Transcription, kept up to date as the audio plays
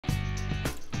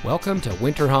Welcome to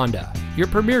Winter Honda, your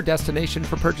premier destination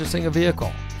for purchasing a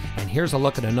vehicle. And here's a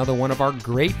look at another one of our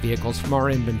great vehicles from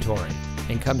our inventory.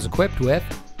 And comes equipped with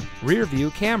rear view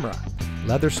camera,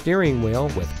 leather steering wheel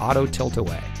with auto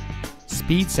tilt-away,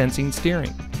 speed sensing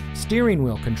steering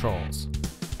wheel controls,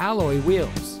 alloy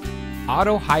wheels,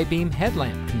 auto high beam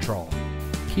headlamp control,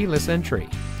 keyless entry,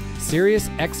 Sirius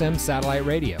XM satellite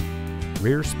radio,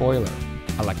 rear spoiler,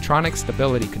 electronic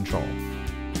stability control.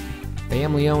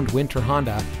 Family-owned Winter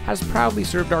Honda has proudly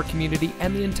served our community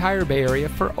and the entire Bay Area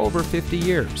for over 50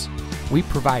 years. We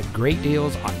provide great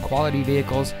deals on quality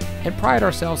vehicles and pride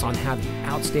ourselves on having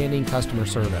outstanding customer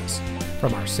service.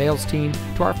 From our sales team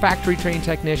to our factory-trained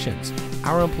technicians,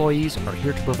 our employees are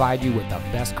here to provide you with the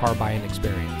best car buying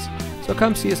experience. So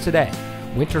come see us today.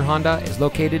 Winter Honda is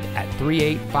located at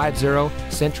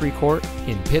 3850 Century Court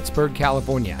in Pittsburg,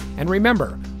 California. And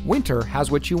remember, winter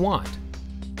has what you want.